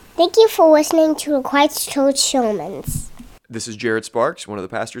Thank you for listening to Christ Church Sermons. This is Jared Sparks, one of the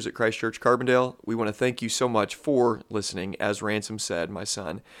pastors at Christ Church Carbondale. We want to thank you so much for listening, as Ransom said, my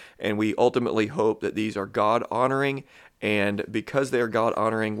son. And we ultimately hope that these are God-honoring, and because they are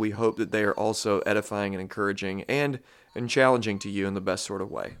God-honoring, we hope that they are also edifying and encouraging and challenging to you in the best sort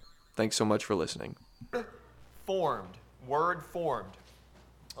of way. Thanks so much for listening. Word formed.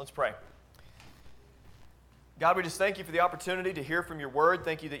 Let's pray. God, we just thank you for the opportunity to hear from your word.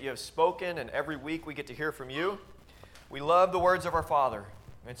 Thank you that you have spoken, and every week we get to hear from you. We love the words of our Father,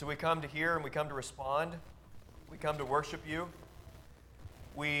 and so we come to hear and we come to respond. We come to worship you.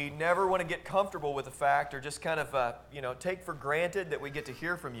 We never want to get comfortable with the fact or just kind of, take for granted that we get to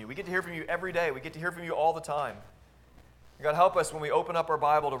hear from you. We get to hear from you every day. We get to hear from you all the time. God, help us when we open up our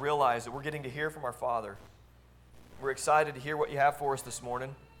Bible to realize that we're getting to hear from our Father. We're excited to hear what you have for us this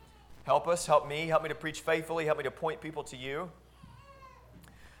morning. Help us, help me to preach faithfully, help me to point people to you.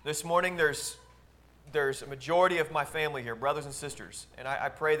 This morning there's a majority of my family here, brothers and sisters, and I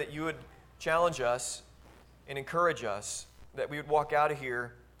pray that you would challenge us and encourage us, that we would walk out of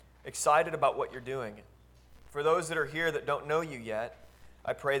here excited about what you're doing. For those that are here that don't know you yet,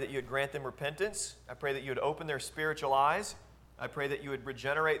 I pray that you would grant them repentance. I pray that you would open their spiritual eyes. I pray that you would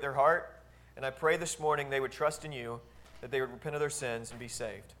regenerate their heart. And I pray this morning they would trust in you, that they would repent of their sins and be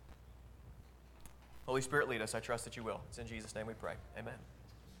saved. Holy Spirit, lead us. I trust that you will. It's in Jesus' name we pray. Amen.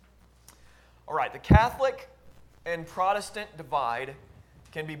 All right, the Catholic and Protestant divide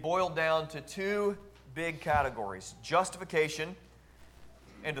can be boiled down to two big categories: justification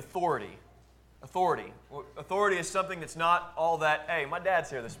and authority. Authority. Authority is something that's not all that, hey, my dad's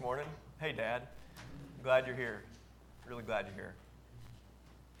here this morning. Hey, Dad. I'm glad you're here. Really glad you're here.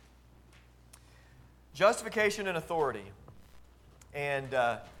 Justification and authority. And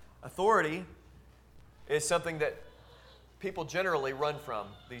authority is something that people generally run from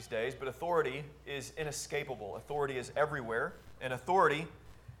these days, but authority is inescapable. Authority is everywhere, and authority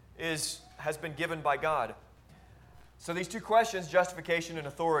has been given by God. So these two questions, justification and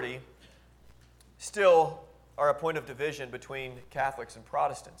authority, still are a point of division between Catholics and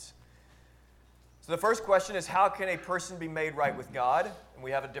Protestants. So the first question is, how can a person be made right with God? And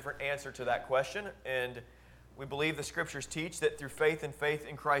we have a different answer to that question, and we believe the Scriptures teach that through faith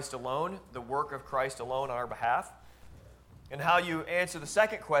in Christ alone, the work of Christ alone on our behalf. And how you answer the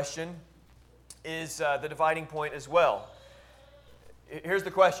second question is the dividing point as well. Here's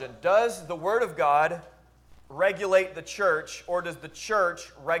the question: does the Word of God regulate the church, or does the church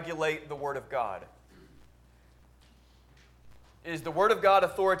regulate the Word of God? Is the Word of God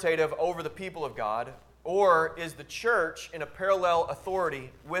authoritative over the people of God, or is the church in a parallel authority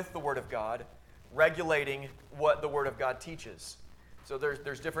with the Word of God, regulating what the Word of God teaches? So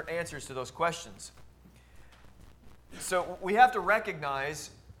there's different answers to those questions. So we have to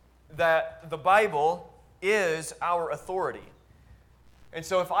recognize that the Bible is our authority. And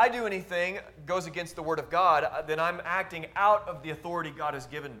so if I do anything goes against the Word of God, then I'm acting out of the authority God has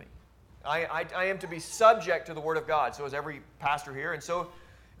given me. I am to be subject to the Word of God. So is every pastor here, and so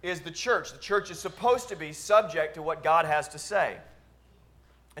is the church. The church is supposed to be subject to what God has to say.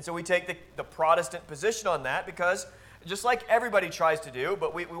 And so we take the Protestant position on that because, just like everybody tries to do,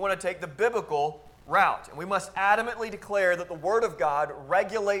 but we want to take the biblical route. And we must adamantly declare that the Word of God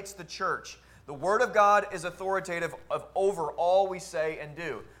regulates the church. The Word of God is authoritative over all we say and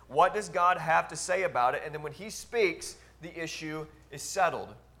do. What does God have to say about it? And then when He speaks, the issue is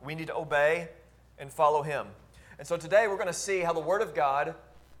settled. We need to obey and follow Him. And so today we're going to see how the Word of God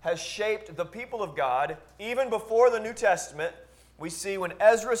has shaped the people of God even before the New Testament. We see when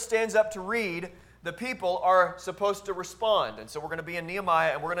Ezra stands up to read, the people are supposed to respond. And so we're going to be in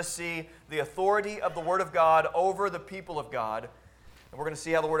Nehemiah, and we're going to see the authority of the Word of God over the people of God. And we're going to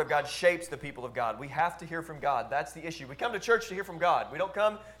see how the Word of God shapes the people of God. We have to hear from God. That's the issue. We come to church to hear from God. We don't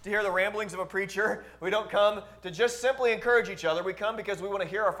come to hear the ramblings of a preacher. We don't come to just simply encourage each other. We come because we want to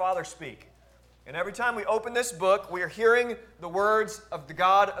hear our Father speak. And every time we open this book, we are hearing the words of the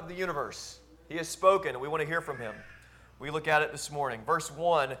God of the universe. He has spoken, and we want to hear from Him. We look at it this morning. Verse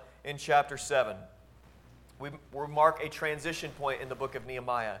 1 in chapter 7. We mark a transition point in the book of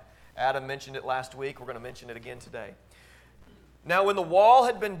Nehemiah. Adam mentioned it last week. We're going to mention it again today. Now when the wall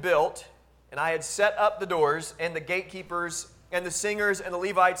had been built, and I had set up the doors, and the gatekeepers, and the singers, and the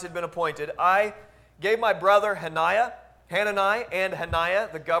Levites had been appointed, I gave my brother Hanani, and Hananiah,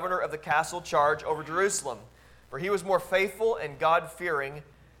 the governor of the castle, charge over Jerusalem. For he was more faithful and God-fearing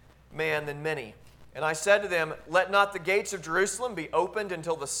man than many. And I said to them, let not the gates of Jerusalem be opened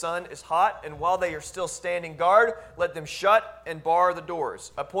until the sun is hot, and while they are still standing guard, let them shut and bar the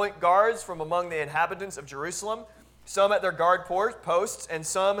doors. Appoint guards from among the inhabitants of Jerusalem, some at their guard posts, and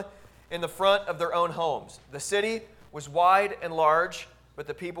some in the front of their own homes. The city was wide and large, but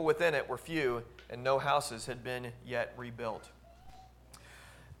the people within it were few, and no houses had been yet rebuilt.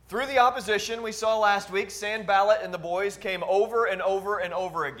 Through the opposition we saw last week, Sanballat and the boys came over and over and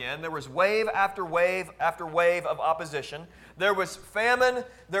over again. There was wave after wave after wave of opposition. There was famine,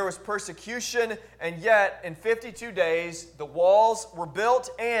 there was persecution, and yet in 52 days the walls were built,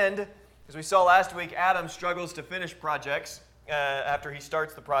 and as we saw last week, Adam struggles to finish projects after he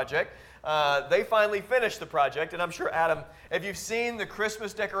starts the project. They finally finished the project, and I'm sure Adam, if you've seen the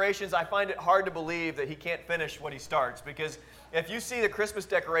Christmas decorations, I find it hard to believe that he can't finish what he starts, because if you see the Christmas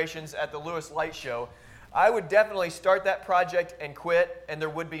decorations at the Lewis Light Show, I would definitely start that project and quit, and there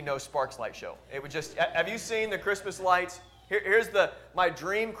would be no Sparks Light Show. It would just, have you seen the Christmas lights? Here's my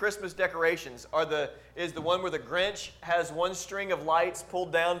dream Christmas decorations is the one where the Grinch has one string of lights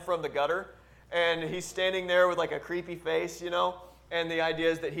pulled down from the gutter, and he's standing there with like a creepy face, and the idea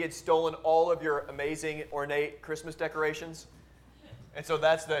is that he had stolen all of your amazing, ornate Christmas decorations. And so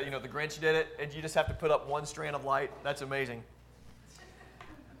that's the Grinch did it, and you just have to put up one strand of light. That's amazing.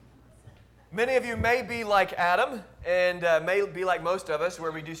 Many of you may be like Adam, and may be like most of us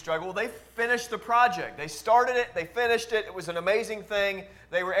where we do struggle. They finished the project. They started it, they finished it. It was an amazing thing.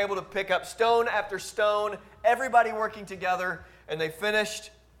 They were able to pick up stone after stone, everybody working together, and they finished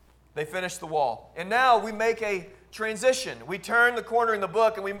the wall. And now we make a transition. We turn the corner in the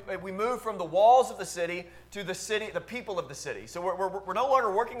book, and we move from the walls of the city to the people of the city. So we're no longer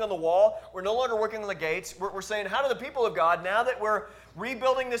working on the wall. We're no longer working on the gates. We're saying, how do the people of God, now that we're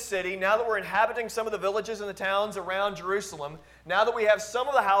rebuilding the city, now that we're inhabiting some of the villages and the towns around Jerusalem, now that we have some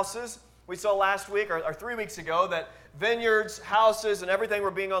of the houses, we saw last week or 3 weeks ago that vineyards, houses, and everything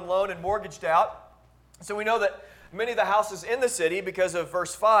were being on loan and mortgaged out. So we know that many of the houses in the city, because of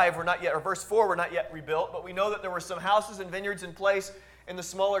verse 4, were not yet rebuilt, but we know that there were some houses and vineyards in place in the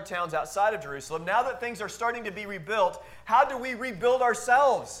smaller towns outside of Jerusalem. Now that things are starting to be rebuilt, how do we rebuild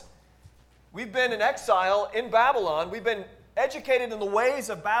ourselves? We've been in exile in Babylon. We've been educated in the ways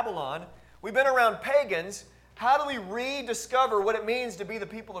of Babylon. We've been around pagans. How do we rediscover what it means to be the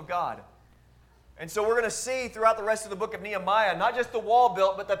people of God? And so we're going to see throughout the rest of the book of Nehemiah, not just the wall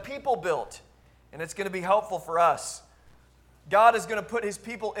built, but the people built. And it's going to be helpful for us. God is going to put his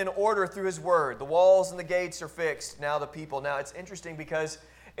people in order through his word. The walls and the gates are fixed. Now the people. Now it's interesting because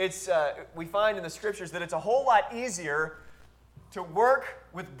we find in the scriptures that it's a whole lot easier to work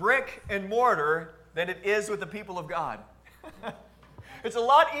with brick and mortar than it is with the people of God. It's a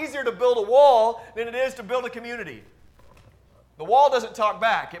lot easier to build a wall than it is to build a community. The wall doesn't talk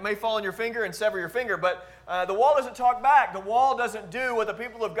back. It may fall on your finger and sever your finger, but the wall doesn't talk back. The wall doesn't do what the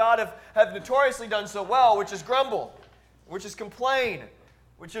people of God have notoriously done so well, which is grumble, which is complain,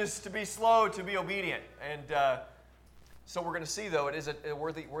 which is to be slow to be obedient. And so we're going to see, though, it is a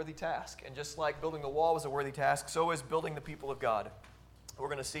worthy task. And just like building the wall was a worthy task, so is building the people of God. We're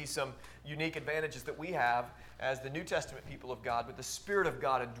going to see some unique advantages that we have as the New Testament people of God, with the Spirit of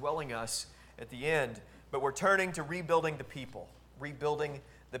God indwelling us at the end. But we're turning to rebuilding the people. Rebuilding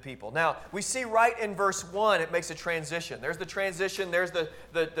the people. Now, we see right in verse 1, it makes a transition. There's the transition. There's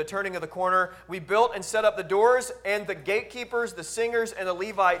the turning of the corner. We built and set up the doors, and the gatekeepers, the singers, and the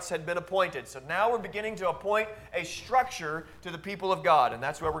Levites had been appointed. So now we're beginning to appoint a structure to the people of God, and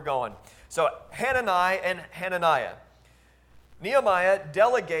that's where we're going. So Hanani and Hananiah. Nehemiah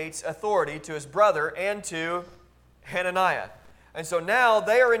delegates authority to his brother and to Hananiah. And so now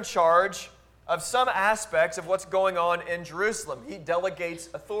they are in charge of some aspects of what's going on in Jerusalem. He delegates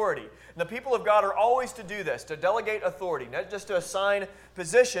authority. And the people of God are always to do this, to delegate authority, not just to assign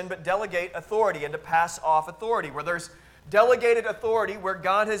position, but delegate authority and to pass off authority. Where there's delegated authority, where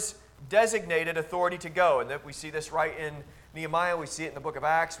God has designated authority to go. And that we see this right in Nehemiah, we see it in the book of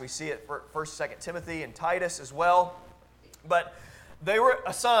Acts, we see it for 1st, 2nd Timothy, and Titus as well. But they were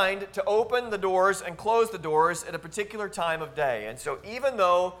assigned to open the doors and close the doors at a particular time of day. And so even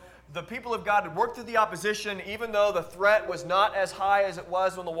though the people of God had worked through the opposition, even though the threat was not as high as it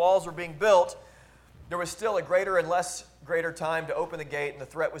was when the walls were being built, there was still a greater and less greater time to open the gate, and the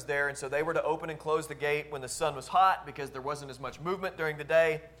threat was there. And so they were to open and close the gate when the sun was hot, because there wasn't as much movement during the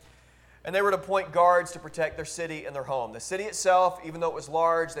day. And they were to appoint guards to protect their city and their home. The city itself, even though it was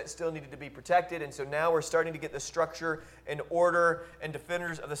large, that still needed to be protected. And so now we're starting to get the structure and order and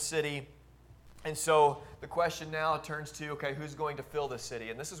defenders of the city. And so the question now turns to, okay, who's going to fill this city?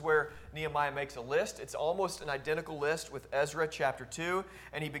 And this is where Nehemiah makes a list. It's almost an identical list with Ezra chapter 2.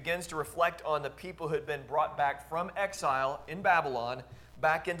 And he begins to reflect on the people who had been brought back from exile in Babylon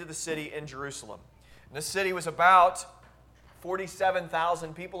back into the city in Jerusalem. And this city was about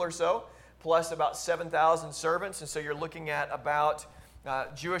 47,000 people or so. plus about 7,000 servants. And so you're looking at about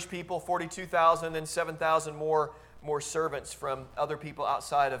Jewish people, 42,000, and then 7,000 more servants from other people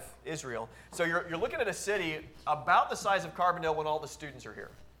outside of Israel. So you're looking at a city about the size of Carbondale when all the students are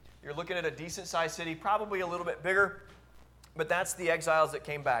here. You're looking at a decent-sized city, probably a little bit bigger, but that's the exiles that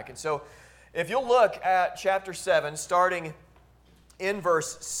came back. And so if you'll look at chapter 7, starting in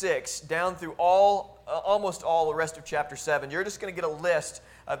verse 6, down through almost all the rest of chapter 7, you're just going to get a list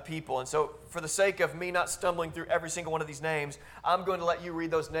of people. And so for the sake of me not stumbling through every single one of these names, I'm going to let you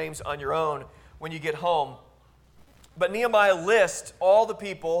read those names on your own when you get home. But Nehemiah lists all the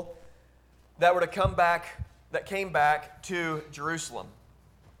people that were to come back, that came back to Jerusalem.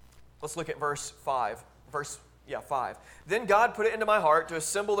 Let's look at verse 5. 5. Then God put it into my heart to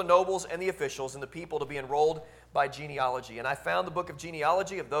assemble the nobles and the officials and the people to be enrolled by genealogy. And I found the book of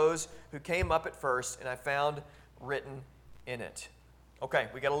genealogy of those who came up at first, and I found written in it. Okay,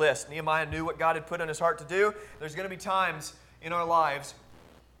 we got a list. Nehemiah knew what God had put on his heart to do. There's going to be times in our lives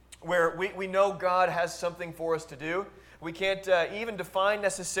where we know God has something for us to do. We can't even define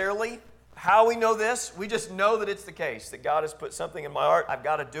necessarily how we know this. We just know that it's the case, that God has put something in my heart. I've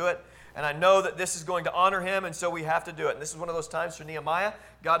got to do it. And I know that this is going to honor him, and so we have to do it. And this is one of those times for Nehemiah.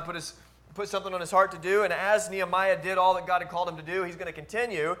 God put something on his heart to do, and as Nehemiah did all that God had called him to do, he's going to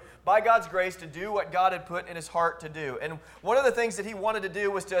continue, by God's grace, to do what God had put in his heart to do. And one of the things that he wanted to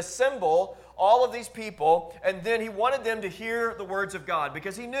do was to assemble all of these people, and then he wanted them to hear the words of God,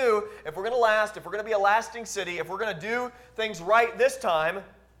 because he knew if we're going to last, if we're going to be a lasting city, if we're going to do things right this time,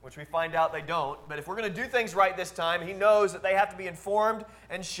 which we find out they don't, but if we're going to do things right this time, he knows that they have to be informed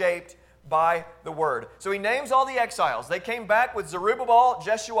and shaped by the word. So he names all the exiles. They came back with Zerubbabel,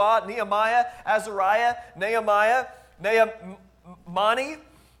 Jeshua, Nehemiah, Azariah, Nehemiah, Nehemani,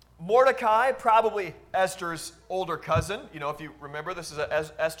 Mordecai, probably Esther's older cousin. You know, if you remember,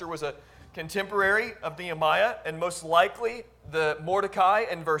 Esther was a contemporary of Nehemiah, and most likely the Mordecai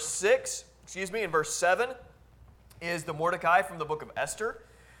in verse 7 is the Mordecai from the book of Esther.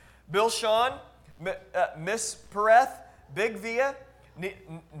 Bilshan, Mispereth, Bigvia,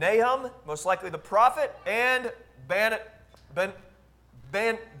 Nahum, most likely the prophet, and Bana.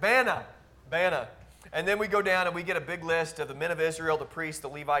 And then we go down and we get a big list of the men of Israel, the priests, the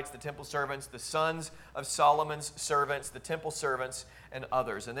Levites, the temple servants, the sons of Solomon's servants, the temple servants, and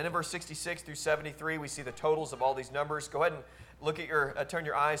others. And then in verse 66 through 73, we see the totals of all these numbers. Go ahead and turn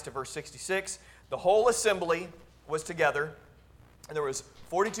your eyes to verse 66. The whole assembly was together, and there was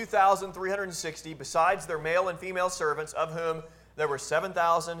 42,360 besides their male and female servants, of whom there were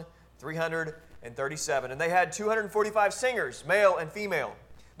 7,337. And they had 245 singers, male and female.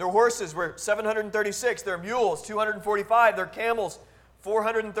 Their horses were 736. Their mules, 245. Their camels,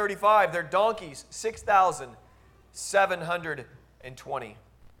 435. Their donkeys, 6,720.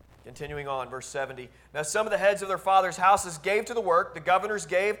 Continuing on, verse 70. Now some of the heads of their fathers' houses gave to the work. The governors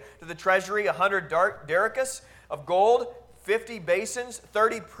gave to the treasury 100 darichus of gold, 50 basins,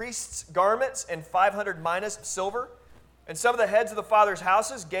 30 priests' garments, and 500 minas of silver. And some of the heads of the fathers'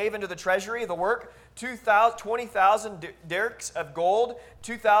 houses gave into the treasury of the work 20,000 darichs of gold,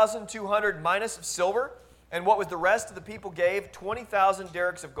 2,200 minas of silver. And what was the rest of the people gave? 20,000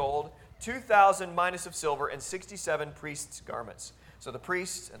 darichs of gold, 2,000 minas of silver, and 67 priests' garments. So the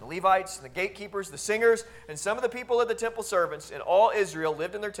priests and the Levites and the gatekeepers, the singers, and some of the people of the temple servants in all Israel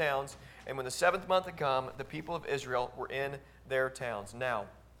lived in their towns. And when the 7th month had come, the people of Israel were in their towns. Now,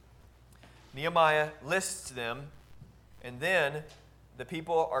 Nehemiah lists them, and then the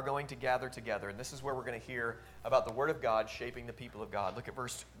people are going to gather together. And this is where we're going to hear about the word of God shaping the people of God. Look at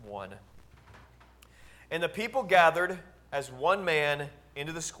verse 1. And the people gathered as one man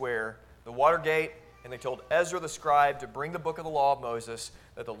into the square, the water gate, and they told Ezra the scribe to bring the book of the law of Moses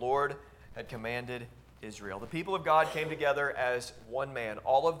that the Lord had commanded Israel. The people of God came together as one man,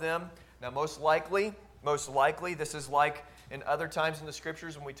 all of them. Now most likely, this is like in other times in the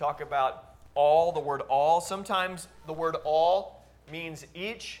scriptures when we talk about all, the word all. Sometimes the word all means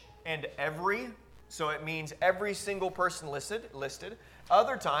each and every, so it means every single person listed.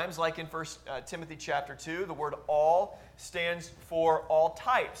 Other times, like in 1 Timothy chapter 2, the word all stands for all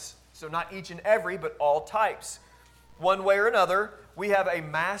types. So not each and every, but all types. One way or another, we have a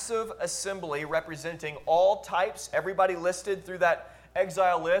massive assembly representing all types, everybody listed through that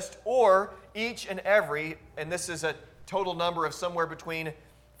exile list, or each and every, and this is a total number of somewhere between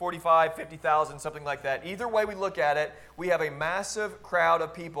 45, 50,000, something like that. Either way we look at it, we have a massive crowd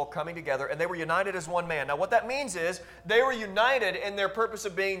of people coming together, and they were united as one man. Now what that means is they were united in their purpose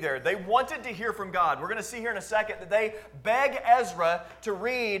of being there. They wanted to hear from God. We're going to see here in a second that they beg Ezra to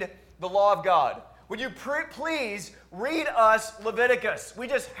read the law of God. would you please read us Leviticus? We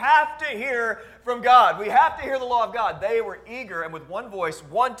just have to hear from God. We have to hear the law of God. They were eager and with one voice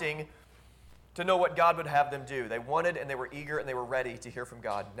wanting to know what God would have them do. They wanted and they were eager and they were ready to hear from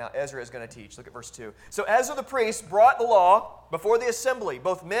God. Now Ezra is going to teach. Look at verse 2. So Ezra the priest brought the law before the assembly,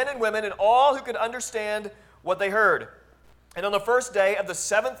 both men and women, and all who could understand what they heard. And on the first day of the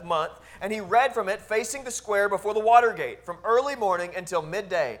 7th month, and he read from it facing the square before the water gate, from early morning until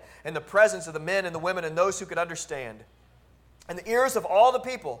midday, in the presence of the men and the women and those who could understand. And the ears of all the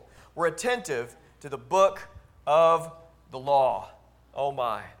people were attentive to the book of the law. Oh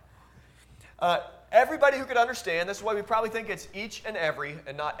my. Everybody who could understand, this is why we probably think it's each and every,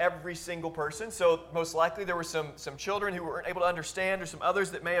 and not every single person. So most likely there were some children who weren't able to understand, or some others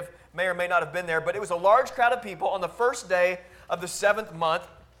that may or may not have been there. But it was a large crowd of people on the first day of the 7th month.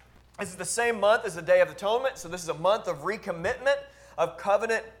 This is the same month as the Day of Atonement, so this is a month of recommitment, of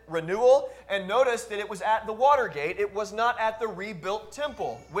covenant renewal. And notice that it was at the water gate. It was not at the rebuilt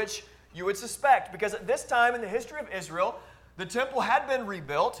temple, which you would suspect, because at this time in the history of Israel, the temple had been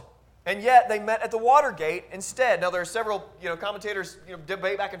rebuilt, and yet they met at the water gate instead. Now there are several commentators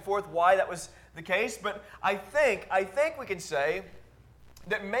debate back and forth why that was the case, but I think we can say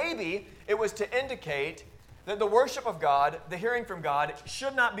that maybe it was to indicate that the worship of God, the hearing from God,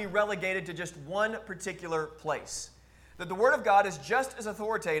 should not be relegated to just one particular place. That the Word of God is just as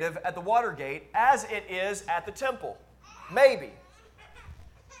authoritative at the water gate as it is at the temple. Maybe.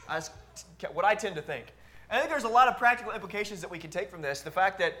 That's what I tend to think. I think there's a lot of practical implications that we can take from this. The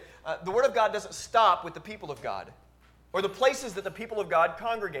fact that the Word of God doesn't stop with the people of God or the places that the people of God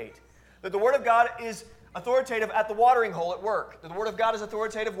congregate. That the Word of God is authoritative at the watering hole at work. That the Word of God is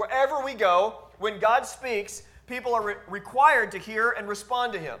authoritative wherever we go. When God speaks, people are required to hear and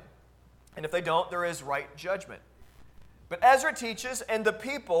respond to Him. And if they don't, there is right judgment. But Ezra teaches, and the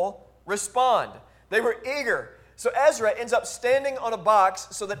people respond. They were eager. So Ezra ends up standing on a box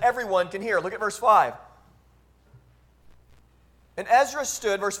so that everyone can hear. Look at verse 5. And Ezra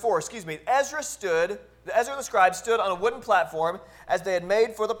stood, verse 4, Ezra the scribe stood on a wooden platform as they had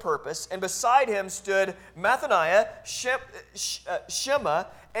made for the purpose, and beside him stood Mathaniah, Shema,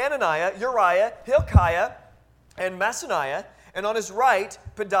 Ananiah, Uriah, Hilkiah, and Maaseiah, and on his right,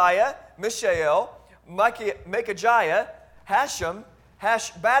 Pedaiah, Mishael, Micaiah, Hashem,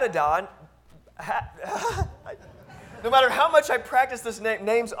 Hashbadadon. No matter how much I practice this name,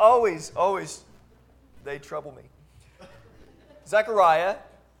 names always, they trouble me. Zechariah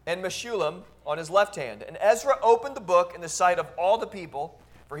and Meshullam on his left hand. And Ezra opened the book in the sight of all the people,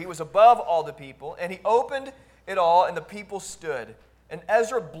 for he was above all the people. And he opened it all, and the people stood. And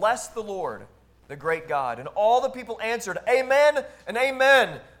Ezra blessed the Lord, the great God. And all the people answered, Amen and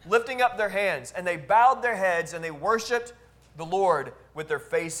Amen, lifting up their hands. And they bowed their heads, and they worshiped the Lord with their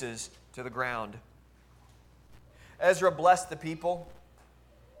faces to the ground. Ezra blessed the people.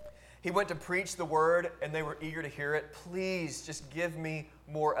 He went to preach the word, and they were eager to hear it. Please, just give me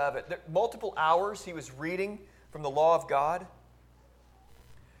more of it. Multiple hours he was reading from the law of God.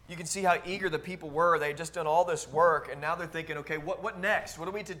 You can see how eager the people were. They had just done all this work, and now they're thinking, okay, what next? What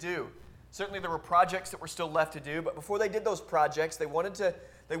are we to do? Certainly there were projects that were still left to do, but before they did those projects, they wanted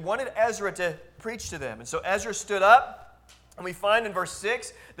Ezra to preach to them. And so Ezra stood up, and we find in verse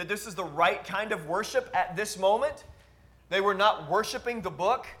 6 that this is the right kind of worship at this moment. They were not worshiping the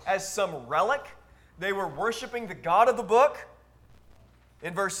book as some relic. They were worshiping the God of the book.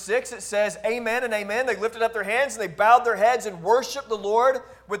 In verse 6 it says, Amen and Amen. They lifted up their hands and they bowed their heads and worshiped the Lord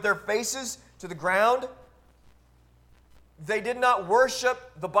with their faces to the ground. They did not worship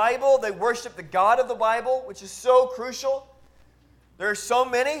the Bible. They worshiped the God of the Bible, which is so crucial. There are so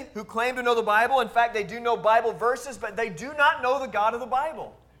many who claim to know the Bible. In fact, they do know Bible verses, but they do not know the God of the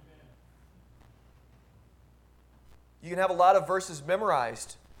Bible. You can have a lot of verses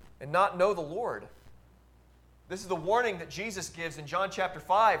memorized and not know the Lord. This is the warning that Jesus gives in John chapter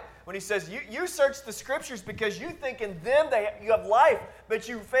 5 when he says, you search the Scriptures because you think in them you have life, but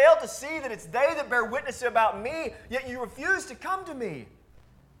you fail to see that it's they that bear witness about me, yet you refuse to come to me.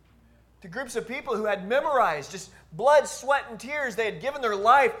 To groups of people who had memorized, just blood, sweat, and tears, they had given their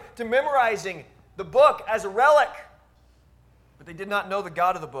life to memorizing the book as a relic, but they did not know the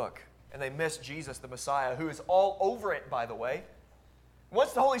God of the book. And they missed Jesus, the Messiah, who is all over it, by the way.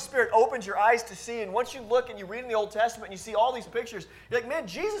 Once the Holy Spirit opens your eyes to see, and once you look and you read in the Old Testament and you see all these pictures, you're like, man,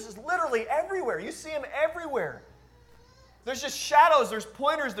 Jesus is literally everywhere. You see Him everywhere. There's just shadows, there's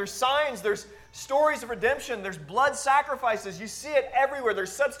pointers, there's signs, there's stories of redemption, there's blood sacrifices. You see it everywhere.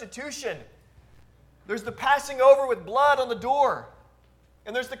 There's substitution. There's the passing over with blood on the door.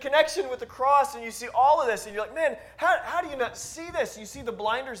 And there's the connection with the cross, and you see all of this, and you're like, man, how do you not see this? You see the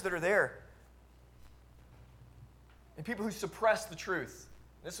blinders that are there. and people who suppress the truth.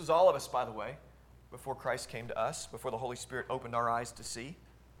 This was all of us, by the way, before Christ came to us, before the Holy Spirit opened our eyes to see.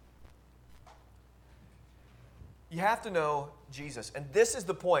 You have to know Jesus. And this is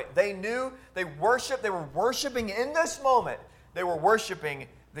the point. They knew, they were worshiping in this moment. They were worshiping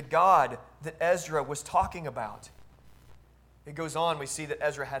the God that Ezra was talking about. It goes on, we see that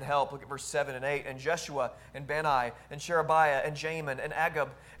Ezra had help. Look at verse 7 and 8. And Jeshua and Bani and Sherebiah and Jamin and Agab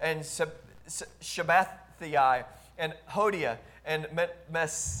and Shabbathai and Hodiah and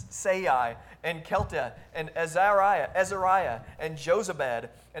Messai and Kelta and Azariah and Jozabad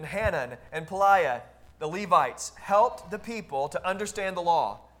and Hanan and Peliah, the Levites, helped the people to understand the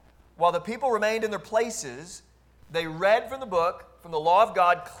law. While the people remained in their places, they read from the book, from the law of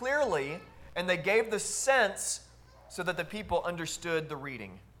God clearly, and they gave the sense so that the people understood the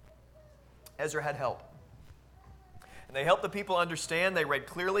reading. Ezra had help. And they helped the people understand. They read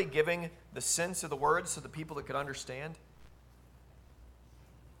clearly, giving the sense of the words to the people that could understand.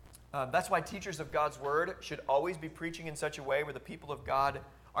 That's why teachers of God's word should always be preaching in such a way where the people of God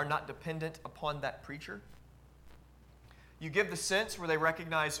are not dependent upon that preacher. You give the sense where they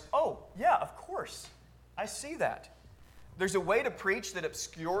recognize, oh, yeah, of course, I see that. There's a way to preach that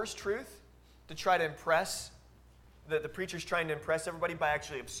obscures truth to try to impress. The preacher's trying to impress everybody by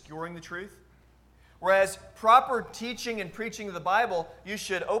actually obscuring the truth. Whereas proper teaching and preaching of the Bible, you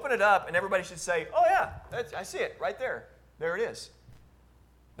should open it up and everybody should say, oh yeah, I see it right there. There it is.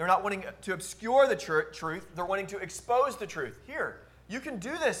 They're not wanting to obscure the truth. They're wanting to expose the truth. Here, you can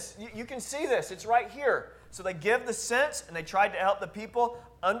do this. You can see this. It's right here. So they give the sense and they tried to help the people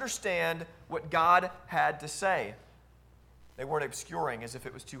understand what God had to say. They weren't obscuring as if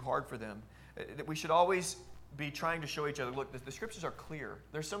it was too hard for them. We should always be trying to show each other, look, the scriptures are clear.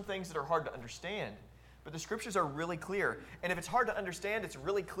 There's some things that are hard to understand, but the scriptures are really clear. And if it's hard to understand, it's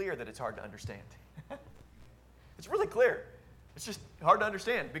really clear that it's hard to understand. It's really clear. It's just hard to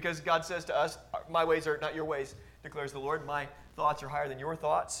understand because God says to us, my ways are not your ways, declares the Lord. My thoughts are higher than your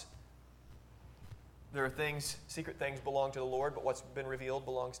thoughts. There are things, secret things belong to the Lord, but what's been revealed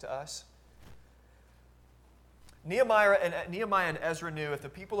belongs to us. Nehemiah and Ezra knew if the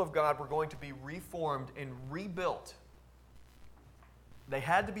people of God were going to be reformed and rebuilt, they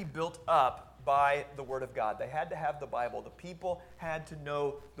had to be built up by the Word of God. They had to have the Bible. The people had to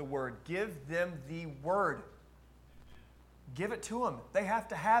know the Word. Give them the Word. Give it to them. They have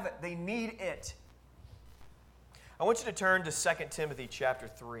to have it. They need it. I want you to turn to 2 Timothy chapter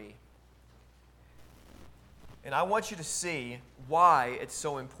 3. And I want you to see why it's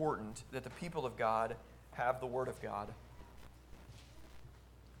so important that the people of God have the Word of God.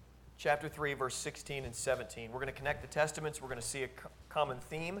 Chapter 3, verse 16 and 17. We're going to connect the Testaments. We're going to see a common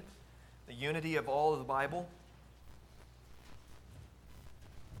theme, the unity of all of the Bible.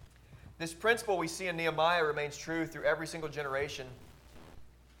 This principle we see in Nehemiah remains true through every single generation.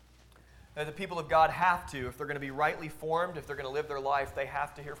 That the people of God have to, if they're going to be rightly formed, if they're going to live their life, they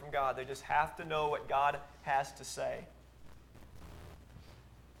have to hear from God. They just have to know what God has to say.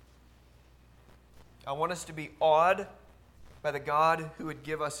 I want us to be awed by the God who would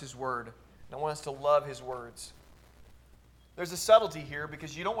give us His Word. And I want us to love His words. There's a subtlety here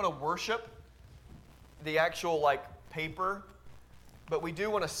because you don't want to worship the actual paper, but we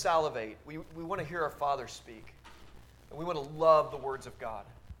do want to salivate. We want to hear our Father speak. And we want to love the words of God.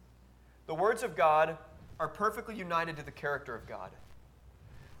 The words of God are perfectly united to the character of God.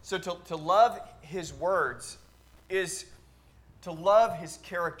 So to love His words is to love His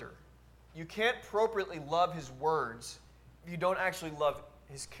character. You can't appropriately love His words if you don't actually love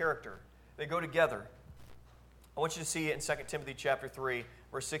His character. They go together. I want you to see it in 2 Timothy chapter 3,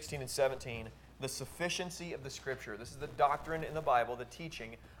 verse 16 and 17, the sufficiency of the Scripture. This is the doctrine in the Bible, the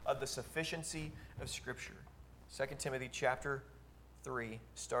teaching of the sufficiency of Scripture. 2 Timothy chapter 3,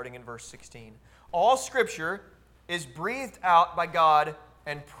 starting in verse 16. All Scripture is breathed out by God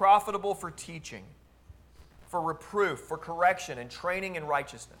and profitable for teaching, for reproof, for correction, and training in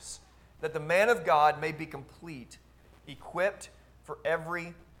righteousness, that the man of God may be complete, equipped for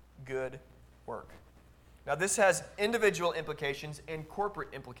every good work. Now, this has individual implications and corporate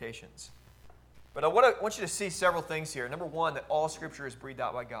implications. But I want you to see several things here. Number one, that all Scripture is breathed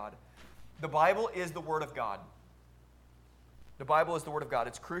out by God. The Bible is the Word of God. The Bible is the Word of God.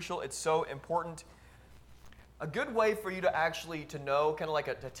 It's crucial. It's so important. A good way for you to actually to know, kind of like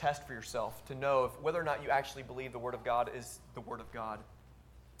a test for yourself, to know if whether or not you actually believe the Word of God is the Word of God.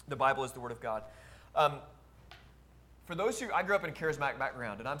 The Bible is the Word of God. For those who, I grew up in a charismatic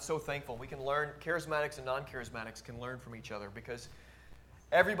background, and I'm so thankful. We can learn, charismatics and non-charismatics can learn from each other because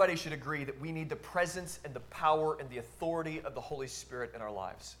everybody should agree that we need the presence and the power and the authority of the Holy Spirit in our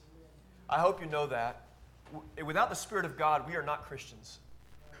lives. I hope you know that. without the Spirit of God, we are not Christians.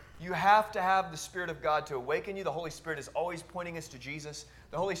 You have to have the Spirit of God to awaken you. The Holy Spirit is always pointing us to Jesus.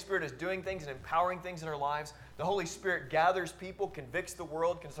 The Holy Spirit is doing things and empowering things in our lives. The Holy Spirit gathers people, convicts the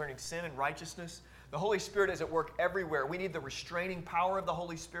world concerning sin and righteousness. The Holy Spirit is at work everywhere. We need the restraining power of the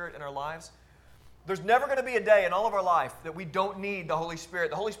Holy Spirit in our lives. There's never going to be a day in all of our life that we don't need the Holy Spirit.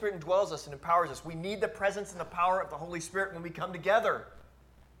 The Holy Spirit indwells us and empowers us. We need the presence and the power of the Holy Spirit when we come together.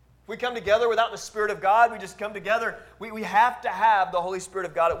 If we come together without the Spirit of God, we just come together. We have to have the Holy Spirit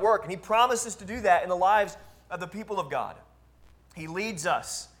of God at work. And He promises to do that in the lives of the people of God. He leads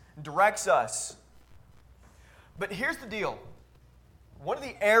us, directs us. But here's the deal. One of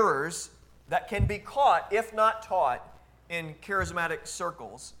the errors that can be caught, if not taught, in charismatic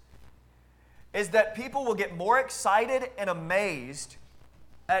circles is that people will get more excited and amazed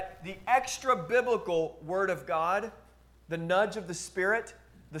at the extra biblical Word of God, the nudge of the Spirit,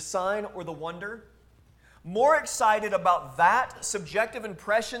 the sign or the wonder, more excited about that subjective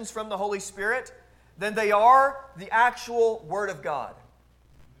impressions from the Holy Spirit than they are the actual Word of God.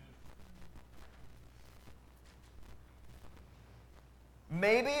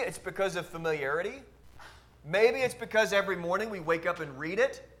 Maybe it's because of familiarity. Maybe it's because every morning we wake up and read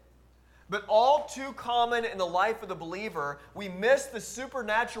it. But all too common in the life of the believer, we miss the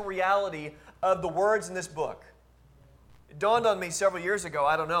supernatural reality of the words in this book. It dawned on me several years ago,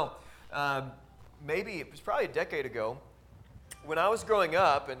 I don't know, maybe it was probably a decade ago, when I was growing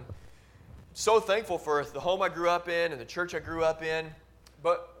up, and so thankful for the home I grew up in and the church I grew up in.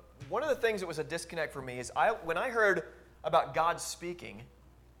 But one of the things that was a disconnect for me is when I heard about God speaking,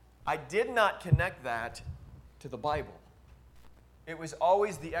 I did not connect that to the Bible. It was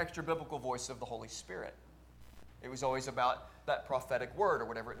always the extra biblical voice of the Holy Spirit. It was always about that prophetic word or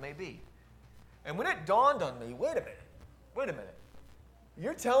whatever it may be. And when it dawned on me, wait a minute.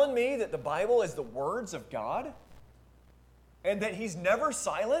 You're telling me that the Bible is the words of God? And that He's never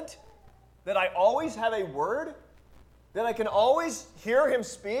silent? That I always have a word? That I can always hear Him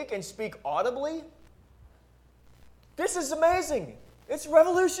speak and speak audibly? This is amazing. It's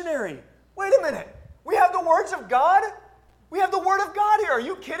revolutionary. Wait a minute. We have the words of God? We have the Word of God here. Are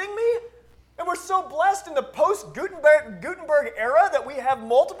you kidding me? And we're so blessed in the post-Gutenberg era that we have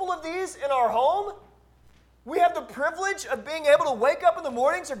multiple of these in our home. We have the privilege of being able to wake up in the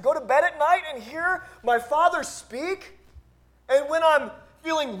mornings or go to bed at night and hear my Father speak. And when I'm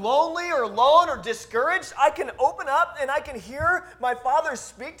feeling lonely or alone or discouraged, I can open up and I can hear my Father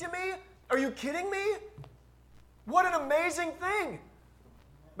speak to me. Are you kidding me? What an amazing thing.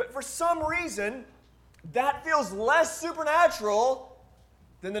 But for some reason, that feels less supernatural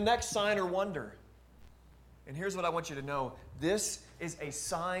than the next sign or wonder. And here's what I want you to know. This is a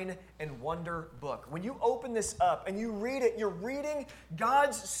sign and wonder book. When you open this up and you read it, you're reading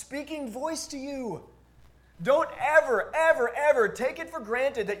God's speaking voice to you. Don't ever take it for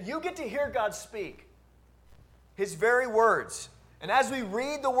granted that you get to hear God speak His very words. And as we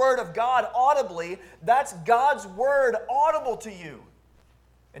read the Word of God audibly, that's God's Word audible to you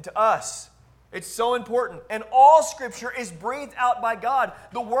and to us. It's so important. And all Scripture is breathed out by God,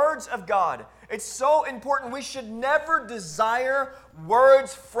 the words of God. It's so important. We should never desire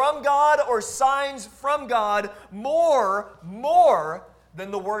words from God or signs from God more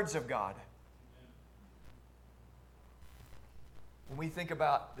than the words of God. When we think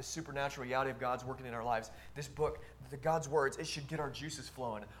about the supernatural reality of God's working in our lives, this book, God's words, it should get our juices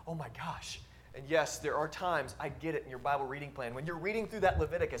flowing. Oh my gosh. And yes, there are times, I get it in your Bible reading plan, when you're reading through that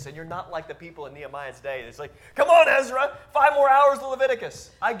Leviticus and you're not like the people in Nehemiah's day. It's like, come on, Ezra, 5 more hours of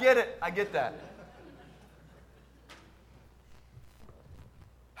Leviticus. I get it. I get that.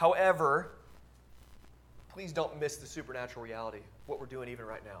 However, please don't miss the supernatural reality of what we're doing even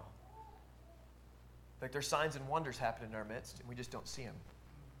right now. Like there's signs and wonders happening in our midst, and we just don't see them.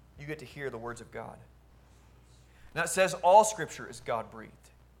 You get to hear the words of God. Now it says all Scripture is God-breathed.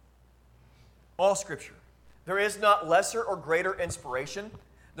 All Scripture. There is not lesser or greater inspiration.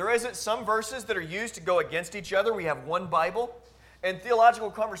 There isn't some verses that are used to go against each other. We have one Bible. And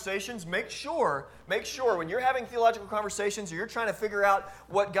theological conversations, make sure when you're having theological conversations or you're trying to figure out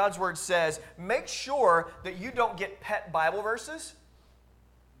what God's Word says, make sure that you don't get pet Bible verses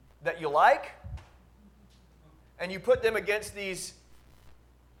that you like and you put them against these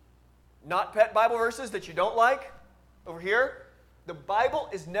not pet Bible verses that you don't like over here. The Bible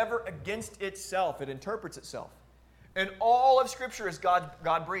is never against itself. It interprets itself. And all of Scripture is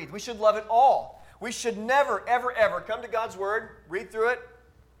God-breathed. We should love it all. We should never, ever come to God's Word, read through it,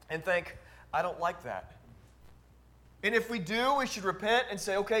 and think, I don't like that. And if we do, we should repent and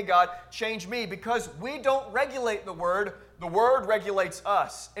say, okay, God, change me. Because we don't regulate the Word regulates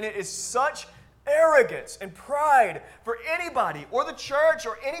us. And it is such arrogance and pride for anybody or the church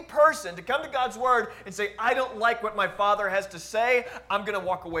or any person to come to God's Word and say, I don't like what my Father has to say, I'm going to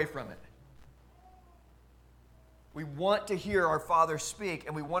walk away from it. We want to hear our Father speak,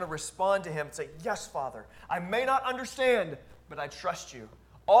 and we want to respond to Him and say, yes, Father, I may not understand, but I trust you.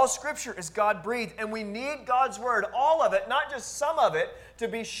 All Scripture is God-breathed, and we need God's Word, all of it, not just some of it, to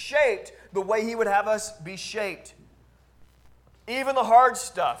be shaped the way He would have us be shaped. Even the hard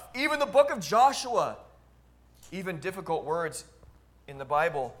stuff, even the book of Joshua, even difficult words in the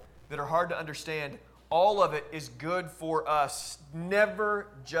Bible that are hard to understand, all of it is good for us. Never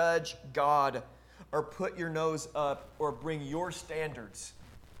judge God or put your nose up or bring your standards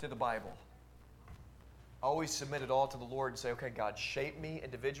to the Bible. Always submit it all to the Lord and say, okay, God, shape me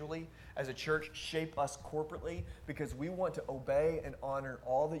individually. As a church, shape us corporately, because we want to obey and honor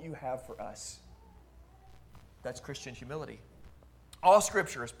all that you have for us. That's Christian humility. All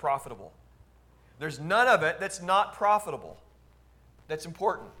Scripture is profitable. There's none of it that's not profitable. That's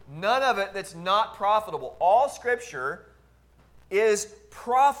important. None of it that's not profitable. All Scripture is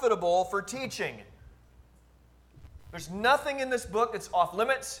profitable for teaching. There's nothing in this book that's off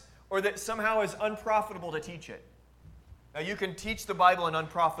limits or that somehow is unprofitable to teach it. Now, you can teach the Bible in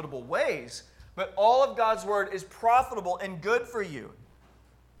unprofitable ways, but all of God's Word is profitable and good for you.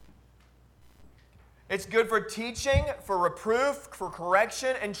 It's good for teaching, for reproof, for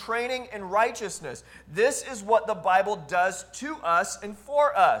correction, and training in righteousness. This is what the Bible does to us and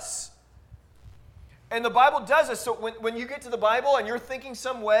for us. And the Bible does this. So when you get to the Bible and you're thinking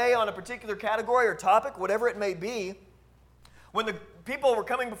some way on a particular category or topic, whatever it may be, when the people were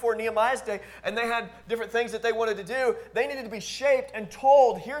coming before Nehemiah's day and they had different things that they wanted to do, they needed to be shaped and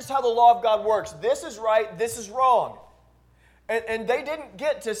told, here's how the law of God works. This is right, this is wrong. And they didn't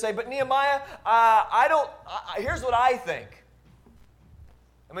get to say, but Nehemiah, here's what I think.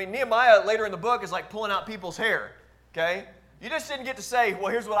 I mean, Nehemiah later in the book is like pulling out people's hair, okay? You just didn't get to say, well,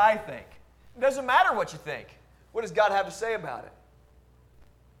 here's what I think. It doesn't matter what you think. What does God have to say about it?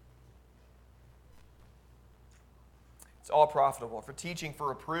 It's all profitable for teaching, for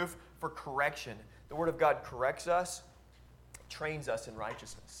reproof, for correction. The Word of God corrects us, trains us in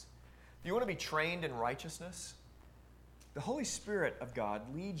righteousness. Do you want to be trained in righteousness? The Holy Spirit of God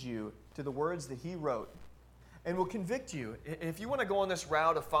leads you to the words that He wrote and will convict you. If you want to go on this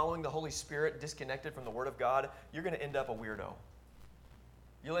route of following the Holy Spirit disconnected from the Word of God, you're going to end up a weirdo.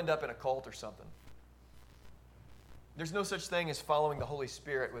 You'll end up in a cult or something. There's no such thing as following the Holy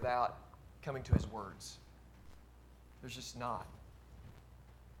Spirit without coming to His words. There's just not.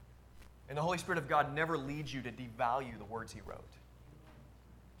 And the Holy Spirit of God never leads you to devalue the words He wrote.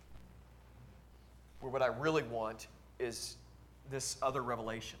 Where what I really want is this other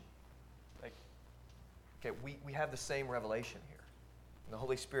revelation. Like, okay, we have the same revelation here. And the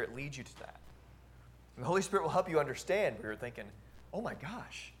Holy Spirit leads you to that. And the Holy Spirit will help you understand where you're thinking, oh my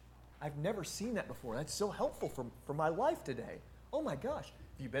gosh, I've never seen that before. That's so helpful for my life today. Oh my gosh.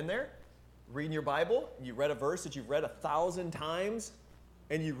 Have you been there? Reading your Bible, and you read a verse that you've read 1,000 times,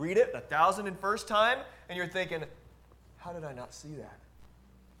 and you read it 1,001st time, and you're thinking, how did I not see that?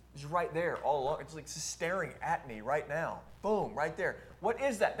 It's right there all along. It's like staring at me right now. Boom, right there. What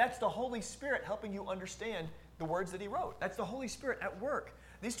is that? That's the Holy Spirit helping you understand the words that He wrote. That's the Holy Spirit at work.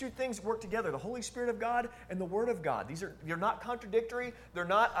 These two things work together, the Holy Spirit of God and the Word of God. They're not contradictory. They're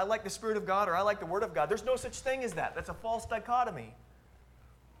not, I like the Spirit of God or I like the Word of God. There's no such thing as that. That's a false dichotomy.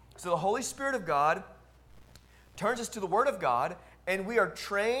 So the Holy Spirit of God turns us to the Word of God, and we are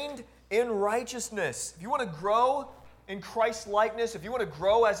trained in righteousness. If you want to grow in Christ's likeness, if you want to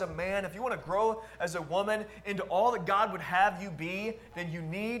grow as a man, if you want to grow as a woman into all that God would have you be, then you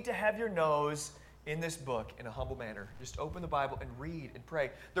need to have your nose in this book in a humble manner. Just open the Bible and read and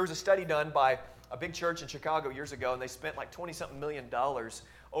pray. There was a study done by a big church in Chicago years ago, and they spent like $20-something million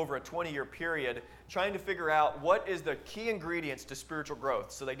over a 20-year period trying to figure out what is the key ingredients to spiritual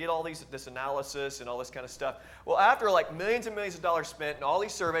growth. So they did all this analysis and all this kind of stuff. Well, after like millions and millions of dollars spent and all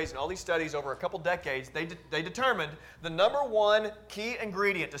these surveys and all these studies over a couple decades, they determined the number one key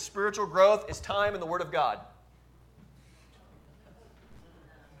ingredient to spiritual growth is time in the Word of God.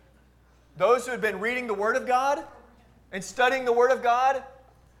 Those who had been reading the Word of God and studying the Word of God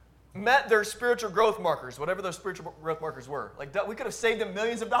met their spiritual growth markers, whatever those spiritual growth markers were. Like, we could have saved them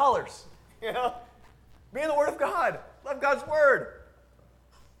millions of dollars. You know? Be in the Word of God. Love God's Word.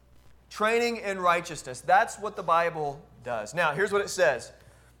 Training in righteousness. That's what the Bible does. Now, here's what it says.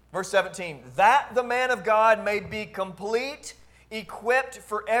 Verse 17. That the man of God may be complete, equipped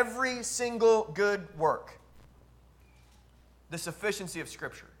for every single good work. The sufficiency of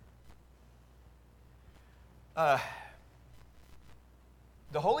Scripture.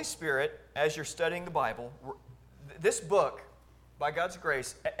 The Holy Spirit, as you're studying the Bible, this book, by God's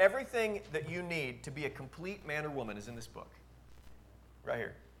grace, everything that you need to be a complete man or woman is in this book. Right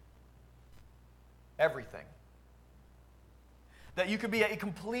here. Everything. That you could be a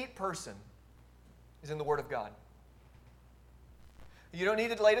complete person is in the Word of God. You don't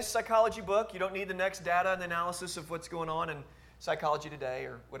need the latest psychology book. You don't need the next data and analysis of what's going on in psychology today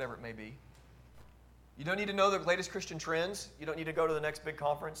or whatever it may be. You don't need to know the latest Christian trends. You don't need to go to the next big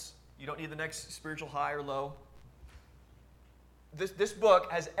conference. You don't need the next spiritual high or low. This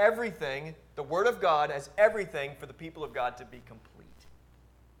book has everything. The Word of God has everything for the people of God to be complete.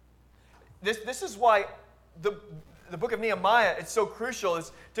 This is why the book of Nehemiah is so crucial,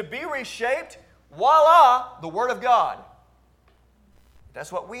 is to be reshaped. Voila, the Word of God.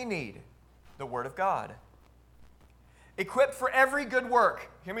 That's what we need, the Word of God. Equipped for every good work.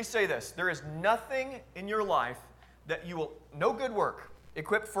 Hear me say this. There is nothing in your life that you will, no good work,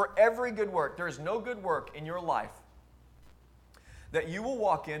 equipped for every good work. There is no good work in your life that you will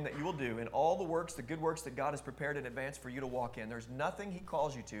walk in, that you will do, in all the works, the good works that God has prepared in advance for you to walk in. There's nothing He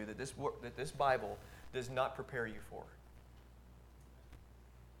calls you to that this Bible does not prepare you for.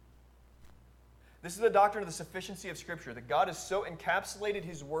 This is the doctrine of the sufficiency of Scripture, that God has so encapsulated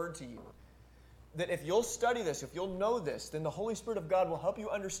His Word to you that if you'll study this, if you'll know this, then the Holy Spirit of God will help you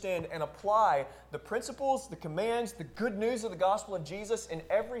understand and apply the principles, the commands, the good news of the gospel of Jesus in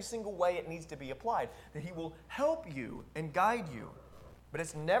every single way it needs to be applied. That He will help you and guide you. But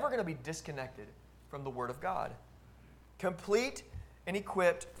it's never going to be disconnected from the Word of God. Complete and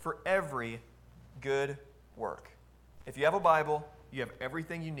equipped for every good work. If you have a Bible, you have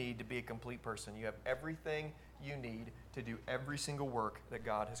everything you need to be a complete person. You have everything you need to do every single work that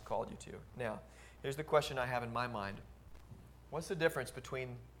God has called you to. Now, here's the question I have in my mind. What's the difference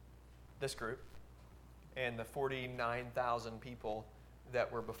between this group and the 49,000 people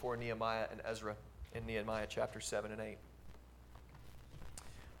that were before Nehemiah and Ezra in Nehemiah chapter 7 and 8?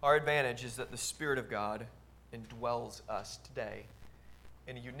 Our advantage is that the Spirit of God indwells us today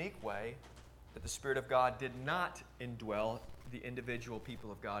in a unique way that the Spirit of God did not indwell the individual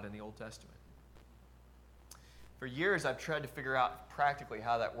people of God in the Old Testament. For years, I've tried to figure out practically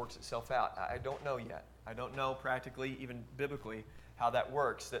how that works itself out. I don't know yet. I don't know practically, even biblically, how that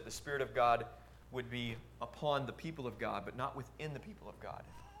works, that the Spirit of God would be upon the people of God, but not within the people of God.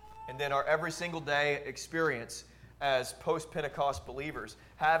 And then our every single day experience as post-Pentecost believers,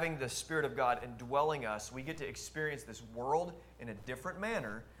 having the Spirit of God indwelling us, we get to experience this world in a different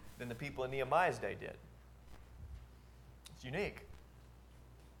manner than the people in Nehemiah's day did. It's unique.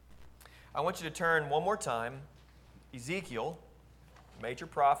 I want you to turn one more time, Ezekiel, major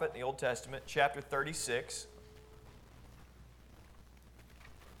prophet in the Old Testament, chapter 36.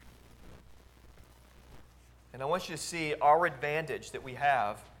 And I want you to see our advantage that we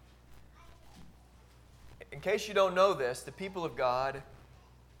have. In case you don't know this, the people of God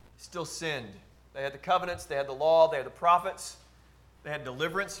still sinned. They had the covenants, they had the law, they had the prophets, they had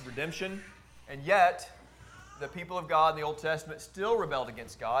deliverance, redemption, and yet the people of God in the Old Testament still rebelled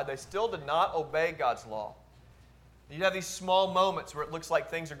against God. They still did not obey God's law. You have these small moments where it looks like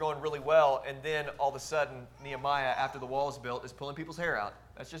things are going really well, and then all of a sudden Nehemiah, after the wall is built, is pulling people's hair out.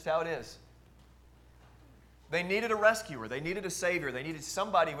 That's just how it is. They needed a rescuer. They needed a Savior. They needed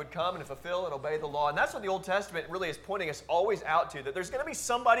somebody who would come and fulfill and obey the law. And that's what the Old Testament really is pointing us always out to, that there's going to be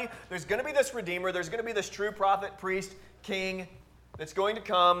somebody, there's going to be this Redeemer, there's going to be this true prophet, priest, king that's going to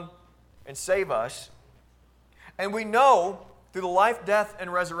come and save us. And we know through the life, death,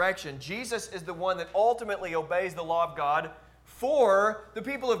 and resurrection, Jesus is the one that ultimately obeys the law of God for the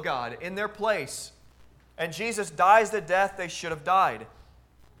people of God in their place. And Jesus dies the death they should have died.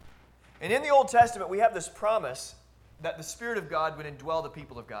 And in the Old Testament, we have this promise that the Spirit of God would indwell the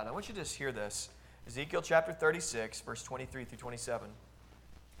people of God. I want you to just hear this. Ezekiel chapter 36, verse 23 through 27.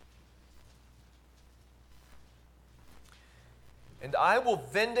 And I will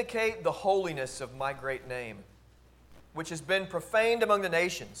vindicate the holiness of my great name, which has been profaned among the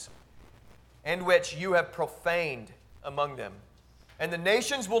nations, and which you have profaned among them. And the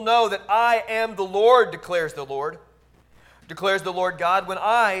nations will know that I am the Lord, declares the Lord God, when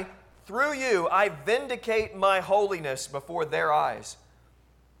through you, I vindicate my holiness before their eyes.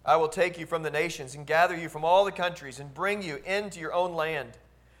 I will take you from the nations and gather you from all the countries and bring you into your own land.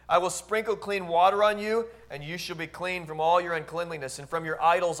 I will sprinkle clean water on you, and you shall be clean from all your uncleanliness. And from your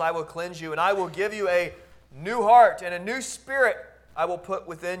idols I will cleanse you, and I will give you a new heart, and a new spirit I will put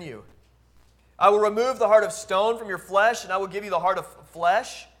within you. I will remove the heart of stone from your flesh, and I will give you the heart of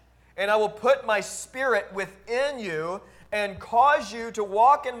flesh. And I will put my spirit within you, and cause you to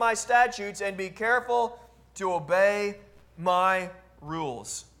walk in my statutes and be careful to obey my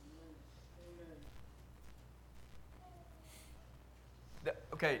rules.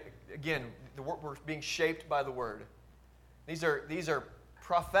 Okay, again, we're being shaped by the Word. These are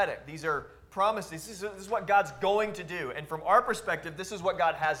prophetic. These are promises. This is what God's going to do. And from our perspective, this is what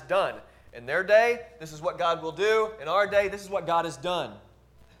God has done. In their day, this is what God will do. In our day, this is what God has done.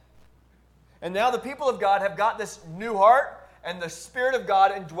 And now the people of God have got this new heart and the Spirit of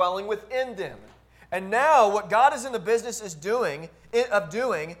God indwelling within them. And now what God is in the business of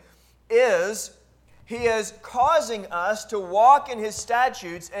doing is He is causing us to walk in His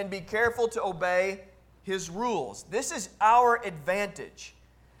statutes and be careful to obey His rules. This is our advantage.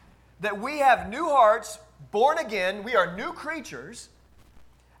 That we have new hearts, born again, we are new creatures,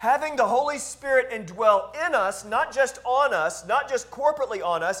 having the Holy Spirit indwell in us, not just on us, not just corporately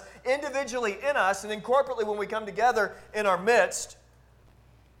on us, individually in us, and then corporately when we come together in our midst.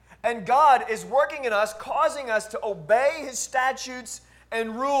 And God is working in us, causing us to obey His statutes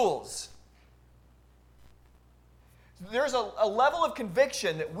and rules. There's a level of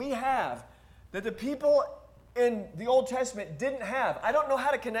conviction that we have that the people in the Old Testament didn't have. I don't know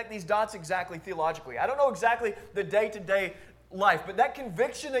how to connect these dots exactly theologically. I don't know exactly the day-to-day life, but that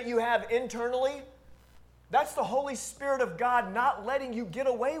conviction that you have internally, that's the Holy Spirit of God not letting you get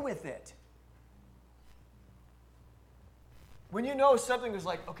away with it. When you know something is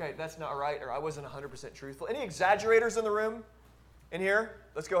like, okay, that's not right, or I wasn't 100% truthful. Any exaggerators in the room? In here?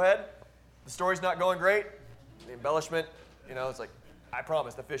 Let's go ahead. The story's not going great. The embellishment, it's like, I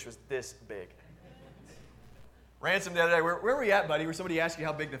promise the fish was this big. Ransom the other day, where were you at, buddy? Where somebody asked you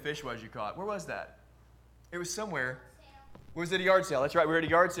how big the fish was you caught. Where was that? It was somewhere. Where was it? A yard sale. That's right. We were at a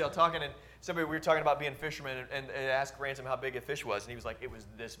yard sale talking, and we were talking about being fishermen, and asked Ransom how big a fish was, and he was like, it was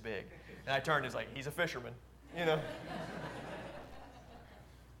this big. And I turned and was like, he's a fisherman,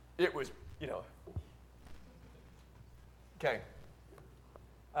 It was, Okay.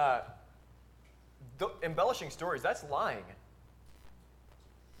 Embellishing stories, that's lying.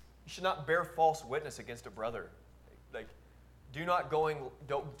 You should not bear false witness against a brother. Like, do not go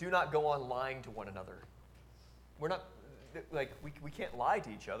on lying to one another. We're not, we can't lie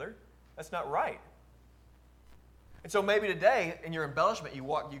to each other. That's not right. And so maybe today, in your embellishment, you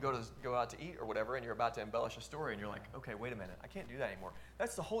go out to eat or whatever, and you're about to embellish a story, and you're like, okay, wait a minute, I can't do that anymore.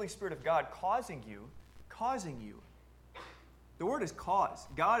 That's the Holy Spirit of God causing you. The word is cause.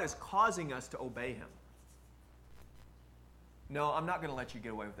 God is causing us to obey Him. No, I'm not going to let you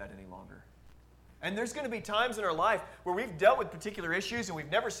get away with that any longer. And there's going to be times in our life where we've dealt with particular issues and we've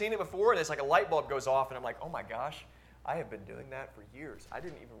never seen it before, and it's like a light bulb goes off, and I'm like, oh my gosh, I have been doing that for years. I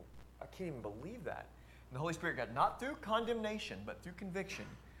can't even believe that. And the Holy Spirit, God, not through condemnation, but through conviction,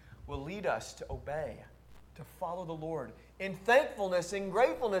 will lead us to obey, to follow the Lord in thankfulness and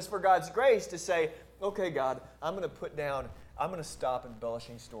gratefulness for God's grace to say, okay, God, I'm going to stop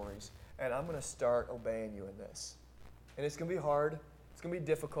embellishing stories, and I'm going to start obeying you in this. And it's going to be hard. It's going to be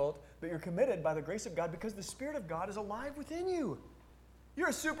difficult, but you're committed by the grace of God because the Spirit of God is alive within you. You're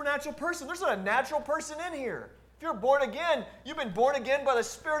a supernatural person. There's not a natural person in here. If you're born again, you've been born again by the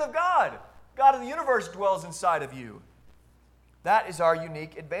Spirit of God. God of the universe dwells inside of you. That is our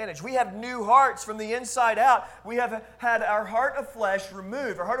unique advantage. We have new hearts from the inside out. We have had our heart of flesh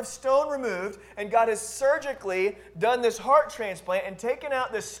removed, our heart of stone removed, and God has surgically done this heart transplant and taken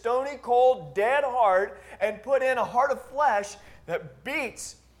out this stony, cold, dead heart and put in a heart of flesh that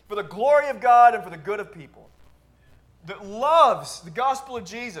beats for the glory of God and for the good of people. That loves the gospel of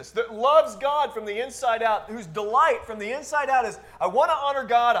Jesus, that loves God from the inside out, whose delight from the inside out is, I want to honor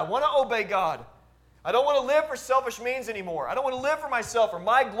God, I want to obey God. I don't want to live for selfish means anymore. I don't want to live for myself or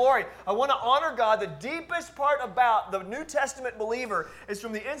my glory. I want to honor God. The deepest part about the New Testament believer is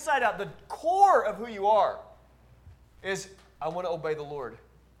from the inside out. The core of who you are is, I want to obey the Lord.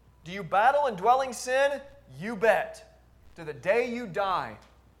 Do you battle indwelling sin? You bet. To the day you die,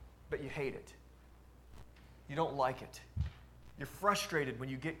 but you hate it. You don't like it. You're frustrated when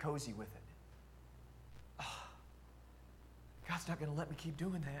you get cozy with it. Oh, God's not going to let me keep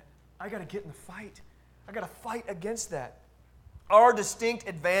doing that. I got to get in the fight. I got to fight against that. Our distinct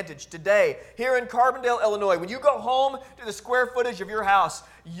advantage today, here in Carbondale, Illinois, when you go home to the square footage of your house,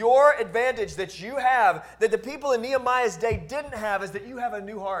 your advantage that you have, that the people in Nehemiah's day didn't have, is that you have a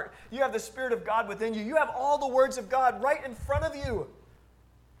new heart. You have the Spirit of God within you. You have all the words of God right in front of you.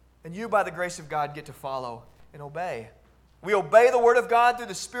 And you, by the grace of God, get to follow and obey. We obey the Word of God through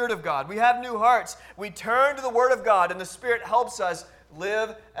the Spirit of God. We have new hearts. We turn to the Word of God, and the Spirit helps us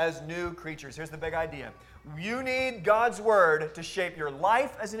live as new creatures. Here's the big idea. You need God's Word to shape your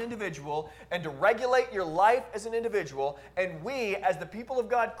life as an individual and to regulate your life as an individual. And we, as the people of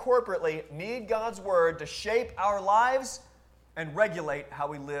God corporately, need God's Word to shape our lives and regulate how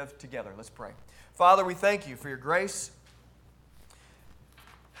we live together. Let's pray. Father, we thank you for your grace.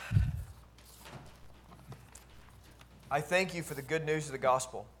 I thank you for the good news of the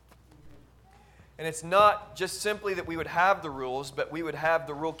gospel. And it's not just simply that we would have the rules, but we would have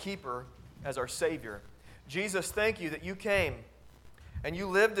the rule keeper as our Savior. Jesus, thank you that you came and you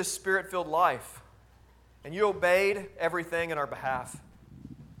lived this Spirit-filled life and you obeyed everything in our behalf.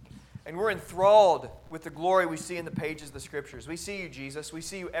 And we're enthralled with the glory we see in the pages of the Scriptures. We see you, Jesus. We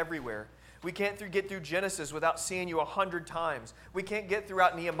see you everywhere. We can't get through Genesis without seeing you 100 times. We can't get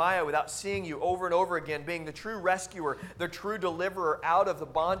throughout Nehemiah without seeing you over and over again, being the true rescuer, the true deliverer out of the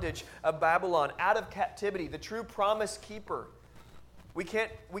bondage of Babylon, out of captivity, the true promise keeper. We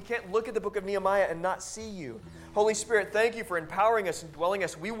can't look at the book of Nehemiah and not see you. Holy Spirit, thank you for empowering us and dwelling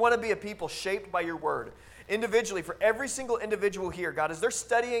us. We want to be a people shaped by your word. Individually, for every single individual here, God, as they're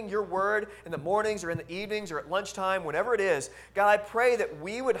studying your word in the mornings or in the evenings or at lunchtime, whenever it is, God, I pray that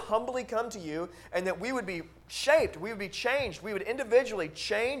we would humbly come to you and that we would be shaped, we would be changed, we would individually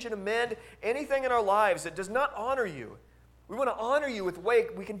change and amend anything in our lives that does not honor you. We want to honor you with the way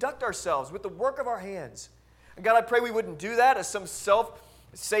we conduct ourselves, with the work of our hands. And God, I pray we wouldn't do that as some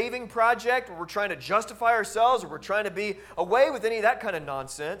self-saving project where we're trying to justify ourselves or we're trying to be away with any of that kind of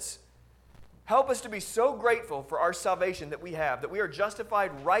nonsense. Help us to be so grateful for our salvation that we have, that we are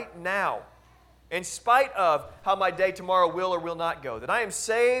justified right now, in spite of how my day tomorrow will or will not go, that I am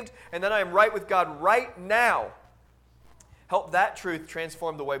saved and that I am right with God right now. Help that truth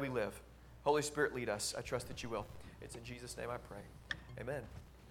transform the way we live. Holy Spirit, lead us. I trust that you will. It's in Jesus' name I pray. Amen.